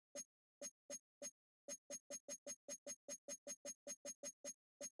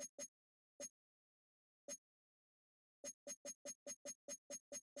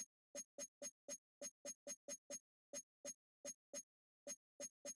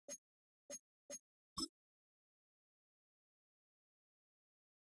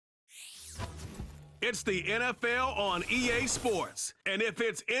It's the NFL on EA Sports. And if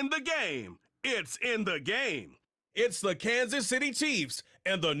it's in the game, it's in the game. It's the Kansas City Chiefs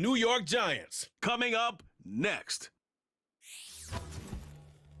and the New York Giants. Coming up next.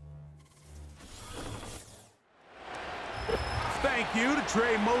 Thank you to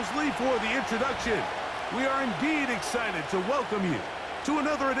Trey Mosley for the introduction. We are indeed excited to welcome you to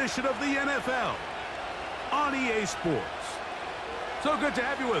another edition of the NFL on EA Sports. So good to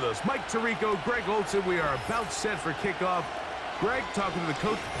have you with us. Mike Tirico, Greg Olson. We are about set for kickoff. Greg, talking to the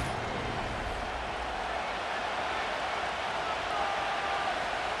coach.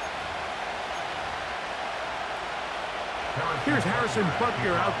 Here's Harrison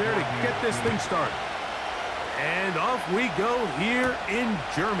Butker out there to get this thing started. And off we go here in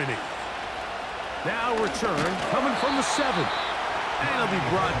Germany. Now return coming from the 7. And it'll be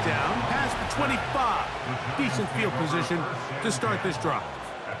brought down past the 25. Decent field position to start this drive.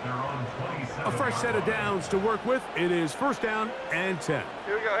 A fresh set of downs to work with. It is first down and 10.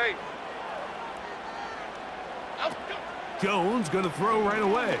 Here we go, hey. Jones going to throw right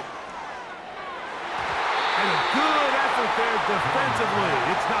away. And a good effort there defensively.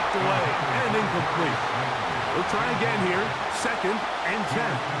 It's knocked away and incomplete. We'll try again here. Second and 10.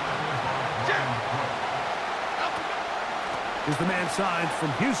 Is the man signed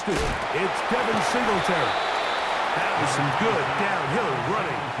from Houston. It's Devin Singletary. That was some good downhill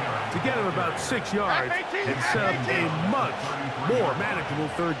running to get him about 6 yards and set up a much more manageable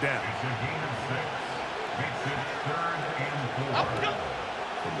third down.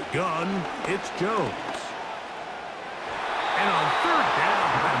 From the gun, it's Jones. And on third down,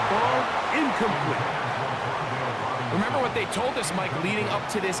 that ball incomplete. Remember what they told us, Mike, leading up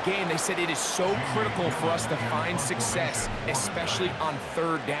to this game. They said it is so critical for us to find success, especially on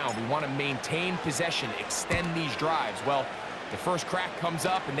third down. We want to maintain possession, extend these drives. Well, the first crack comes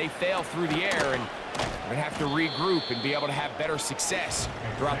up and they fail through the air, and we're going to have to regroup and be able to have better success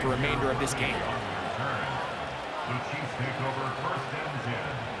throughout the remainder of this game. The Chiefs take over first and 10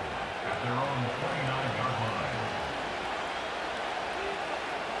 at their own 29-yard line.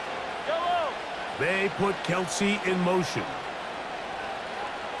 They put Kelsey in motion.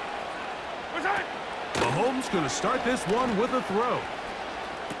 Mahomes going to start this one with a throw.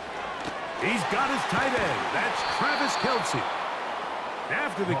 He's got his tight end. That's Travis Kelce.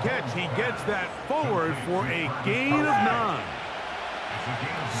 After the catch, he gets that forward for a gain of 9.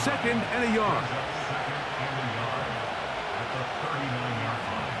 Second and a yard.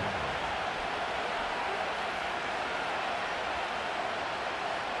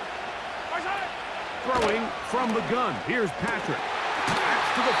 Throwing from the gun. Here's Patrick. Pass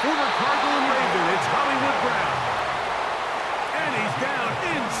to the former Cardinal and Raven. It's Hollywood Brown. And he's down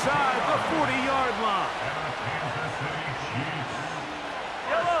inside the 40-yard line.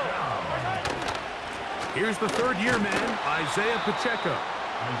 Here's the third-year man, Isaiah Pacheco.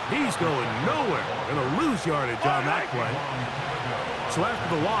 He's going nowhere. Going to lose yardage on that play. So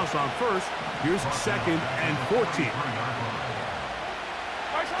after the loss on first, here's second and 14.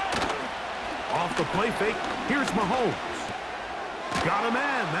 Off the play fake, here's Mahomes. Got a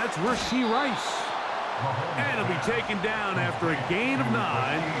man, that's Rashee Rice. And he'll be taken down after a gain of 9,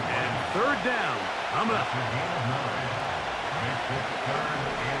 and third down coming up.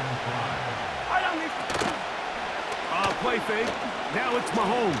 Play fake, now it's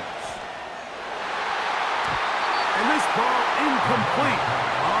Mahomes. And this ball incomplete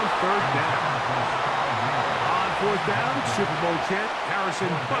on third down. On fourth down, Super Bowl champ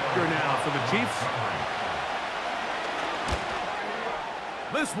Harrison Butker now for the Chiefs.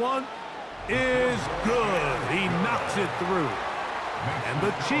 This one is good. He knocks it through. And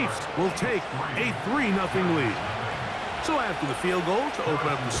the Chiefs will take a 3-0 lead. So after the field goal to open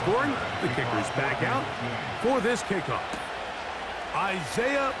up the scoring, the kicker's back out for this kickoff.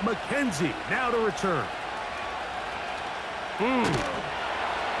 Isaiah McKenzie now to return.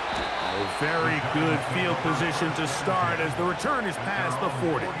 A very good field position to start as the return is past the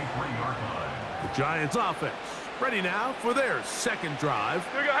 40. The Giants offense ready now for their second drive.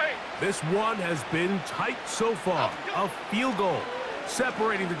 This one has been tight so far. A field goal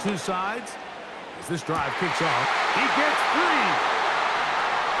separating the two sides. As this drive kicks off, he gets 3.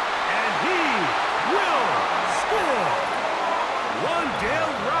 And he will score.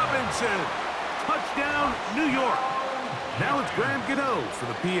 Wan'Dale Robinson. Touchdown, New York. Now it's Graham Gano for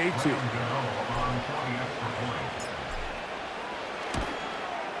the PAT.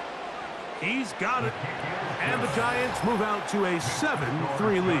 He's got it. And the Giants move out to a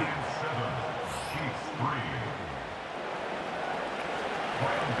 7-3 lead.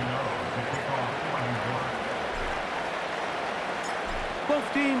 Both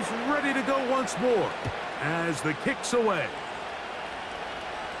teams ready to go once more as the kick's away.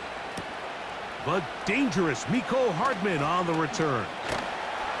 The dangerous Mecole Hardman on the return.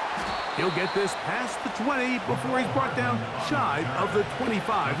 He'll get this past the 20 before he's brought down shy of the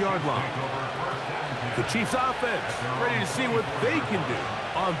 25-yard line. The Chiefs offense ready to see what they can do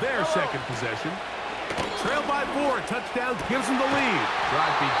on their second possession. Trailed by 4, touchdown gives them the lead.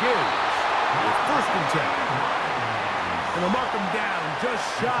 Drive begins with 1st and 10. And they'll mark them down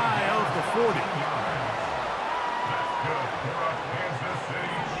just shy of the 40. That's good for a Kansas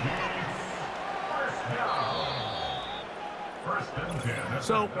City Chiefs. First down. 1st and 10.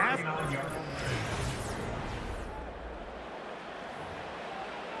 So after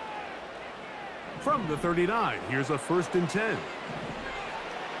from the 39, here's a 1st and 10.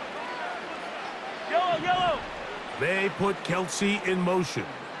 Yellow, yellow. They put Kelsey in motion.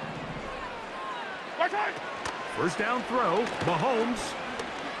 Right side. 1st down throw, Mahomes.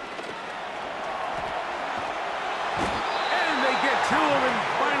 And they get to him and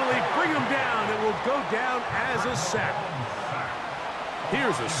finally bring him down. It will go down as a sack.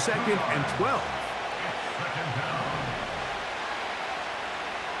 Here's a 2nd and 12.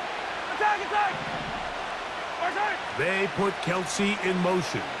 Attack, attack. Right side. They put Kelsey in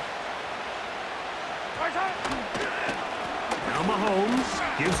motion. Right side. Now Mahomes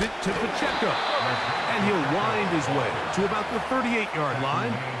gives it to Pacheco. And he'll wind his way to about the 38-yard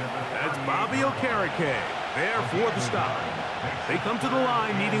line. That's Bobby Okereke there for the stop. They come to the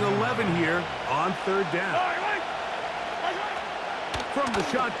line needing 11 here on 3rd down. Right, right. Right side. From the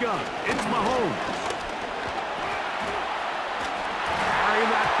shotgun, it's Mahomes.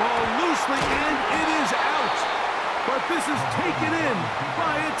 Carrying that ball loosely, and it is out. But this is taken in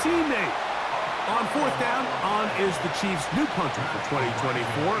by a teammate. On 4th down, on is the Chiefs' new punter for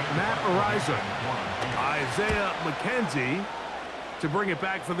 2024, Matt Ariza. Isaiah McKenzie to bring it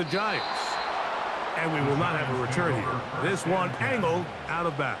back for the Giants. And we will not have a return here. This one angled out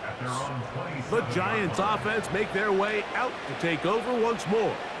of bounds. The Giants offense make their way out to take over once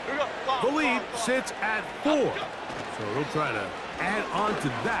more. The lead sits at 4. So they'll try to add on to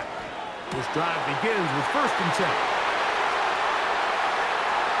that. This drive begins with 1st and 10.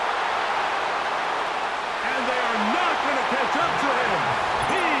 And they are not going to catch up to him.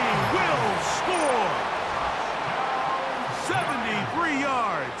 He will score. 73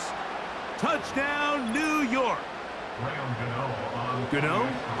 yards. Touchdown, New York. Gano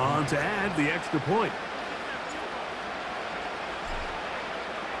on to add the extra point.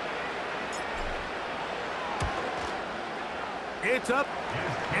 It's up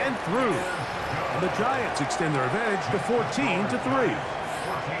and through. And the Giants extend their advantage to 14-3.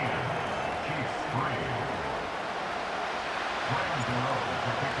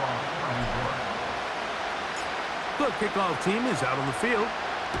 The kickoff team is out on the field.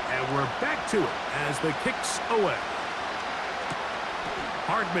 And we're back to it as the kick's away.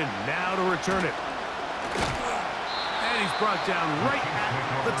 Hardman now to return it. And he's brought down right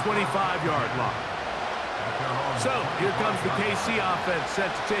at the 25-yard line. So here comes the KC offense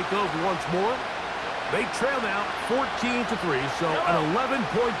set to take over once more. They trail now 14-3, so an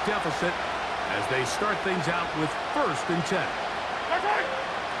 11-point deficit as they start things out with 1st and 10.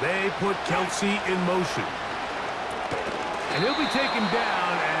 They put Kelsey in motion. And he'll be taken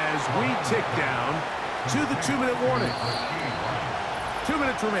down as we tick down to the 2-minute warning. 2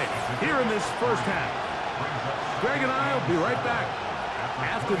 minutes remaining here in this 1st half. Greg and I will be right back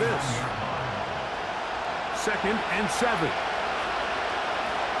after this. 2nd and 7.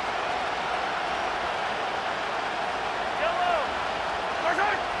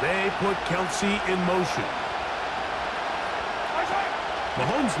 They put Kelsey in motion.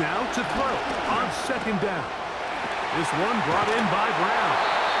 Mahomes now to throw on 2nd down. This one brought in by Brown.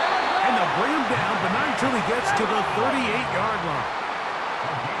 And they'll bring him down, but not until he gets to the 38-yard line.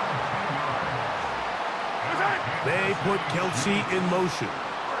 They put Kelsey in motion.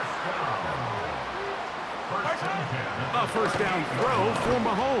 A 1st down throw for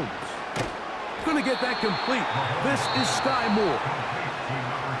Mahomes. Going to get that complete. This is Sky Moore.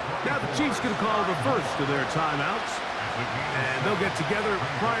 Now the Chiefs going to call the first of their timeouts. And they'll get together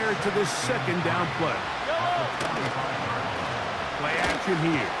prior to this 2nd down play. Play action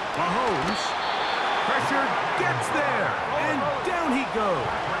here. Mahomes. Pressure gets there. And down he goes.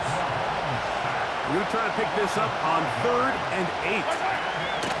 We're going to try to pick this up on 3rd and 8.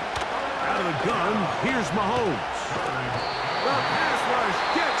 Out of the gun, here's Mahomes. The pass rush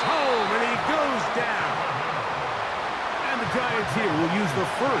gets home, and he goes down. And the Giants here will use the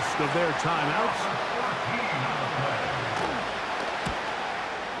first of their timeouts.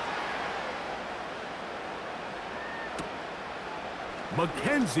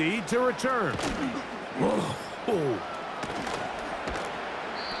 McKenzie to return. Oh.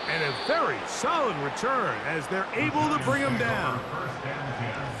 And a very solid return as they're able to bring him down.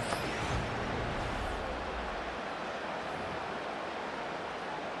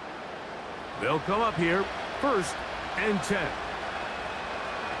 They'll come up here, 1st and 10.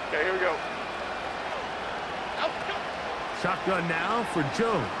 Okay, here we go. Shotgun now for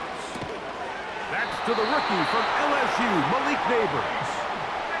Jones. That's to the rookie from LSU, Malik Neighbors.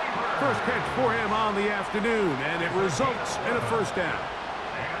 First catch for him on the afternoon, and it results in a 1st down.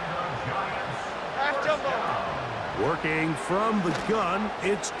 Half jumbo. Working from the gun,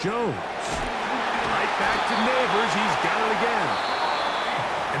 it's Jones. Right back to Neighbors, he's got it again.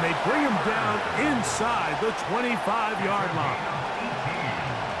 And they bring him down inside the 25-yard line.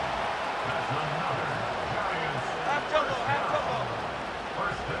 Half jumbo, half jumbo.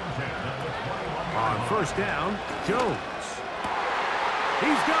 On 1st down, Jones.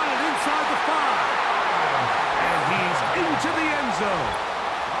 He's got it inside the 5. And he's into the end zone.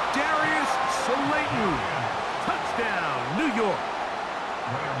 Darius Slayton. Touchdown, New York.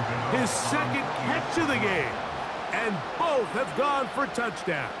 His 2nd catch of the game. And both have gone for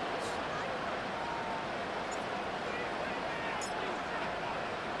touchdowns.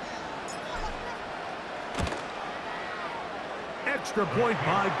 Extra point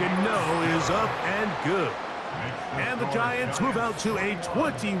by Gano is up and good. And the Giants move out to a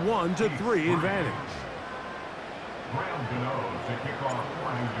 21-3 advantage.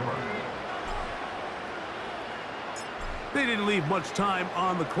 They didn't leave much time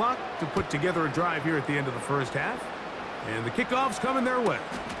on the clock to put together a drive here at the end of the 1st half. And the kickoff's coming their way.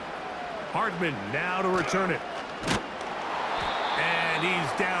 Hardman now to return it. And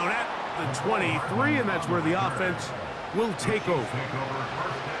he's down at the 23, and that's where the offense will take over.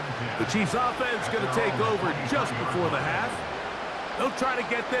 The Chiefs' offense going to take over just before the half. They'll try to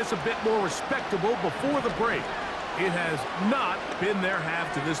get this a bit more respectable before the break. It has not been their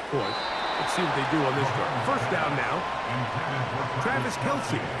half to this point. Let's see what they do on this drive. 1st down now. Travis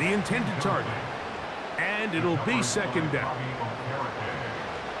Kelce, the intended target. And it'll be 2nd down.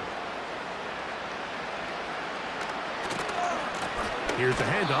 Here's a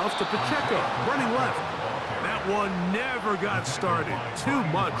handoff to Pacheco, running left. That one never got started. Too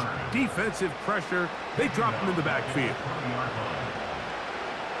much defensive pressure. They dropped him in the backfield.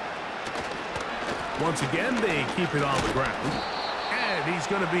 Once again, they keep it on the ground. And he's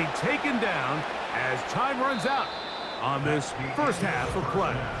going to be taken down as time runs out on this 1st half of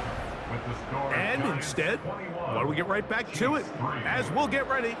play. And instead, why don't we get right back to it as we'll get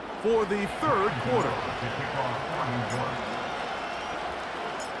ready for the 3rd quarter.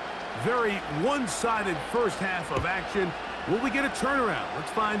 Very one-sided 1st half of action. Will we get a turnaround?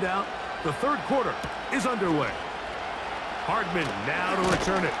 Let's find out. The 3rd quarter is underway. Hardman now to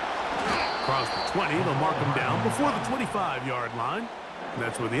return it. Across the 20, they'll mark him down before the 25-yard line. And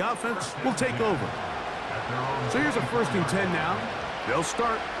that's where the offense will take over. So here's a 1st and 10 now. They'll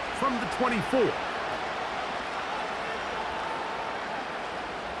start from the 24.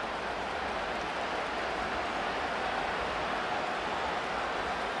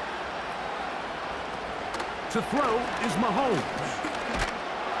 To throw is Mahomes.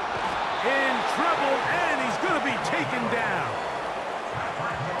 In trouble, and he's going to be taken down.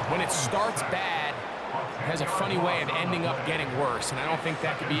 When it starts bad, it has a funny way of ending up getting worse, and I don't think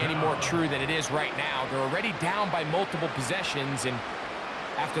that could be any more true than it is right now. They're already down by multiple possessions, and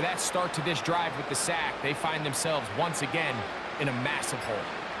after that start to this drive with the sack, they find themselves once again in a massive hole.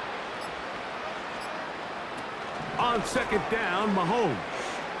 On 2nd down, Mahomes.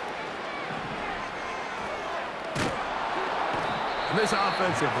 And this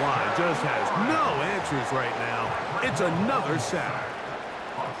offensive line just has no answers right now. It's another sack.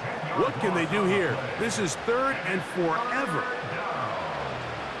 What can they do here? This is 3rd and forever.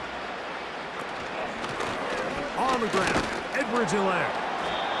 On the ground, Edwards-Helaire.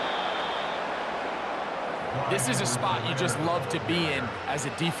 This is a spot you just love to be in as a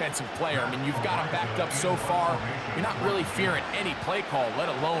defensive player. I mean, you've got them backed up so far, you're not really fearing any play call, let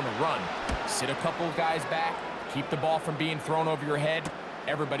alone a run. Sit a couple of guys back, keep the ball from being thrown over your head.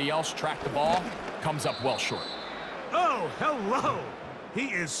 Everybody else track the ball, comes up well short. Oh, hello. He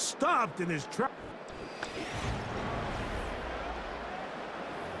is stopped in his track.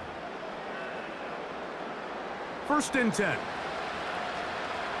 First and 10.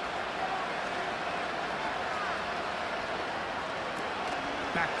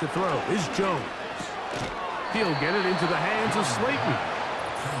 Back to throw is Jones. He'll get it into the hands of Slayton.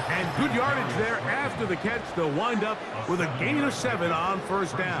 And good yardage there after the catch. They'll wind up with a gain of 7 on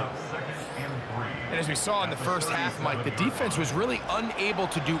 1st down. And as we saw in the first half, Mike, the defense was really unable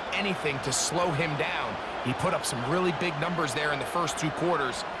to do anything to slow him down. He put up some really big numbers there in the first 2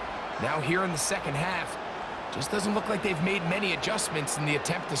 quarters. Now here in the second half, just doesn't look like they've made many adjustments in the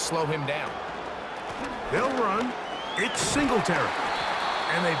attempt to slow him down. They'll run. It's Singletary.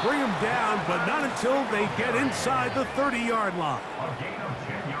 And they bring him down, but not until they get inside the 30-yard line. A gain of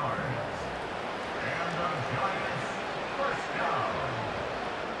 10 yards. And the Giants first down.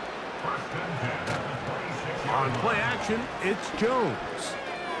 First and 10 at the 26-yard On play action, it's Jones.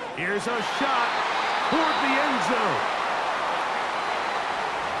 Here's a shot toward the end zone.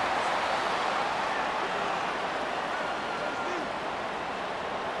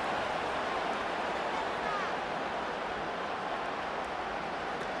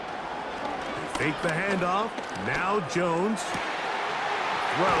 Fake the handoff. Now Jones.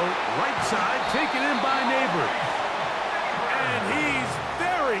 Throw right side, taken in by Neighbors. And he's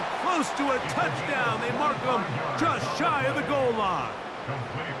very close to a touchdown. They mark him just shy of the goal line.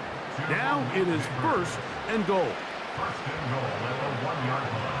 Now it is first and goal. First and goal at the 1-yard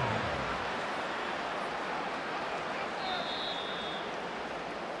line.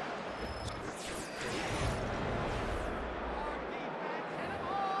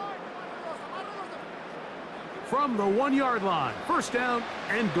 From the 1-yard line, first down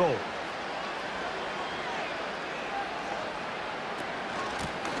and goal.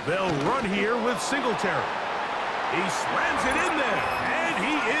 They'll run here with Singletary. He slams it in there, and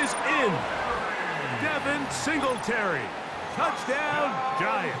he is in. Devin Singletary. Touchdown,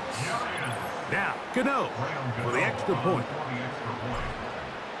 Giants. Now, Gano for the extra point.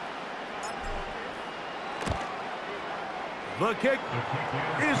 The kick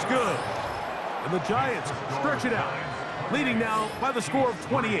is good. And the Giants stretch it out, leading now by the score of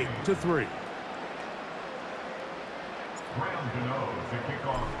 28-3. To kick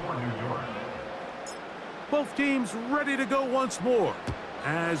off for New York. Both teams ready to go once more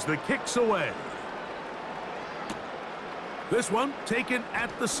as the kick's away. This one taken at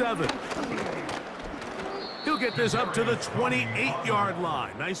the 7. He'll get this up to the 28-yard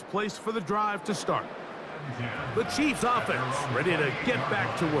line. Nice place for the drive to start. The Chiefs offense ready to get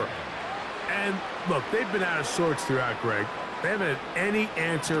back to work. And look, they've been out of sorts throughout, Greg. They haven't had any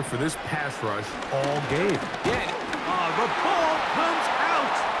answer for this pass rush all game. Yeah. The ball comes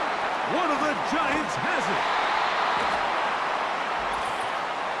out. One of the Giants has it.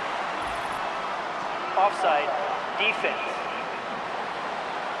 Offside, defense.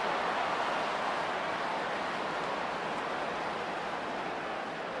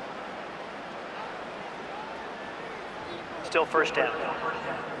 Still first down.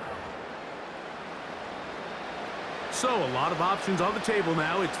 So a lot of options on the table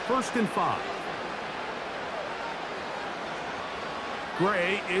now. It's first and 5.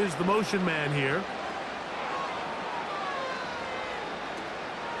 Gray is the motion man here.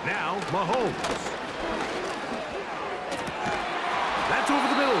 Now Mahomes. That's over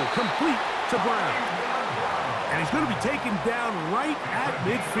the middle, complete to Brown. And he's going to be taken down right at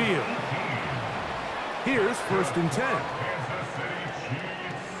midfield. Here's first and 10.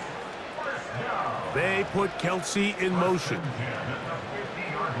 They put Kelsey in motion.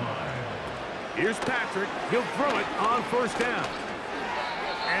 Here's Patrick. He'll throw it on first down.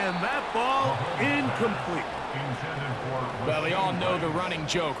 And that ball incomplete. Well, we all know the running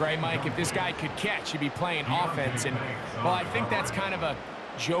joke, right, Mike? If this guy could catch, he'd be playing offense. And, well, I think that's kind of a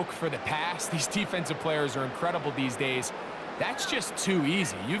joke for the past. These defensive players are incredible these days. That's just too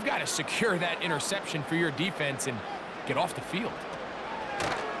easy. You've got to secure that interception for your defense and get off the field.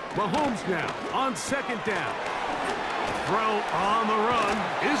 Mahomes now on second down. Throw on the run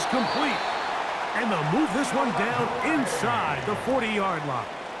is complete. And they'll move this one down inside the 40-yard line.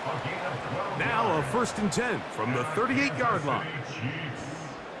 Now a first and 10 from the 38-yard line.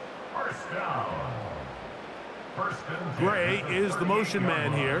 Gray is the motion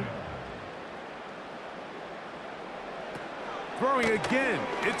man here. Throwing again,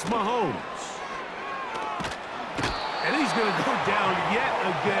 it's Mahomes. And he's going to go down yet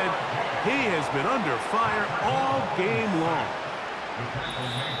again. He has been under fire all game long.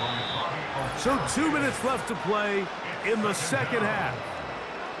 So 2 minutes left to play in the second half.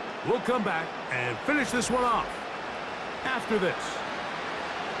 We'll come back and finish this one off after this.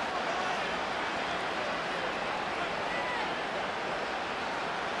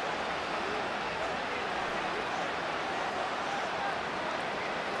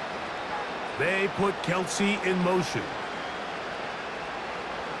 They put Kelsey in motion.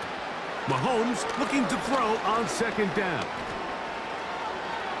 Mahomes looking to throw on second down.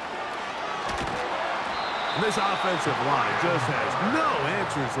 And this offensive line just has no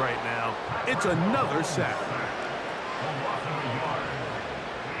answers right now. It's another sack.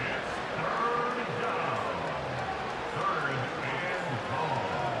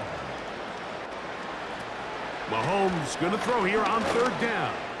 Mahomes going to throw here on third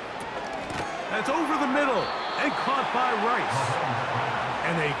down. That's over the middle and caught by Rice.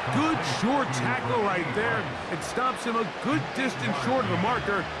 And a good short tackle right there. It stops him a good distance short of the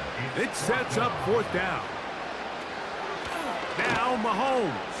marker. It sets up fourth down. Now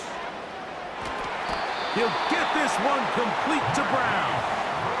Mahomes. He'll get this one complete to Brown.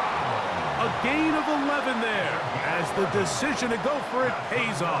 A gain of 11 there as the decision to go for it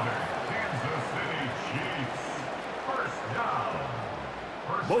pays off.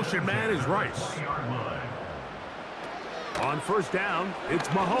 Motion man is Rice. On first down, it's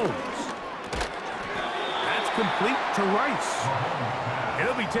Mahomes. That's complete to Rice.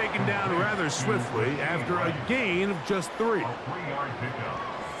 He'll be taken down rather swiftly after a gain of just 3.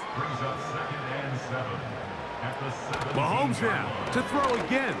 Mahomes now to throw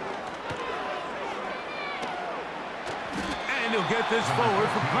again. And he'll get this forward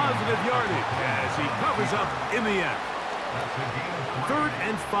for positive yardage as he covers up in the end. 3rd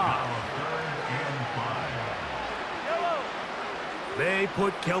and 5. They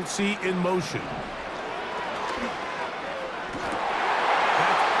put Kelsey in motion.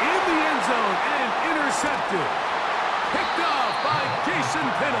 That's in the end zone and intercepted. Picked off by Jason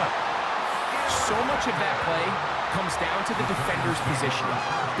Pinnock. So much of that play comes down to the defender's positioning.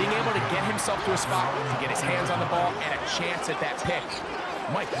 Being able to get himself to a spot, to get his hands on the ball, and a chance at that pick.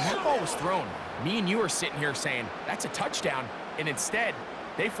 Mike, when that ball was thrown, me and you are sitting here saying, that's a touchdown. And instead,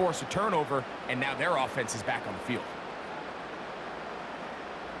 they force a turnover, and now their offense is back on the field.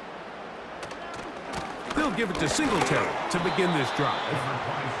 They'll give it to Singletary to begin this drive.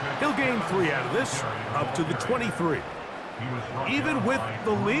 He'll gain 3 out of this, up to the 23. Even with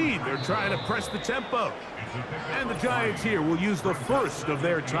the lead, they're trying to press the tempo. And the Giants here will use the first of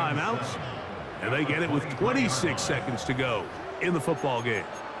their timeouts. And they get it with 26 seconds to go in the football game.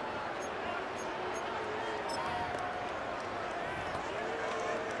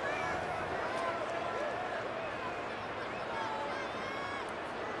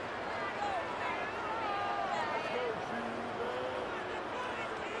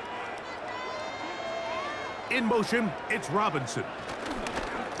 In motion, it's Robinson.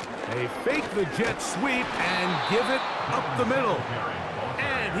 They fake the jet sweep and give it up the middle.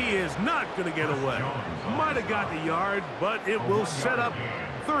 And he is not going to get away. Might have got the yard, but it will set up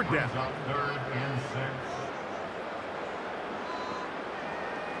 3rd down.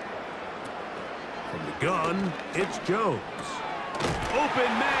 From the gun, it's Jones.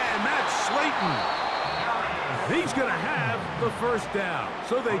 Open man, that's Slayton. He's going to have the first down,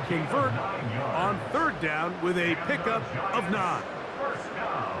 so they convert on 3rd down with a pickup of 9.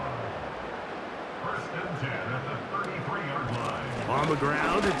 On the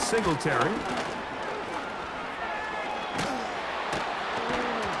ground, it's Singletary.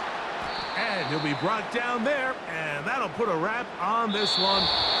 And he'll be brought down there, and that'll put a wrap on this one.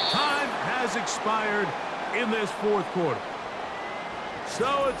 Time has expired in this 4th quarter.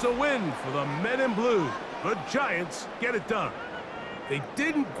 So it's a win for the Men in Blue. The Giants get it done. They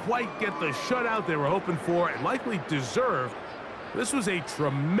didn't quite get the shutout they were hoping for and likely deserved. This was a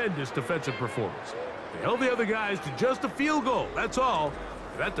tremendous defensive performance. They held the other guys to just a field goal, that's all.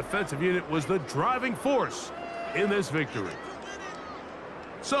 That defensive unit was the driving force in this victory.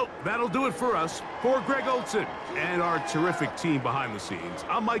 So that'll do it for us. For Greg Olson and our terrific team behind the scenes,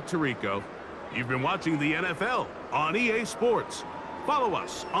 I'm Mike Tirico. You've been watching the NFL on EA Sports. Follow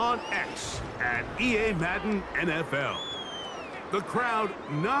us on X at EA Madden NFL. The crowd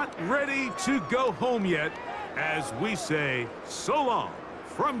not ready to go home yet as we say so long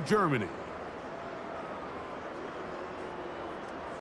from Germany.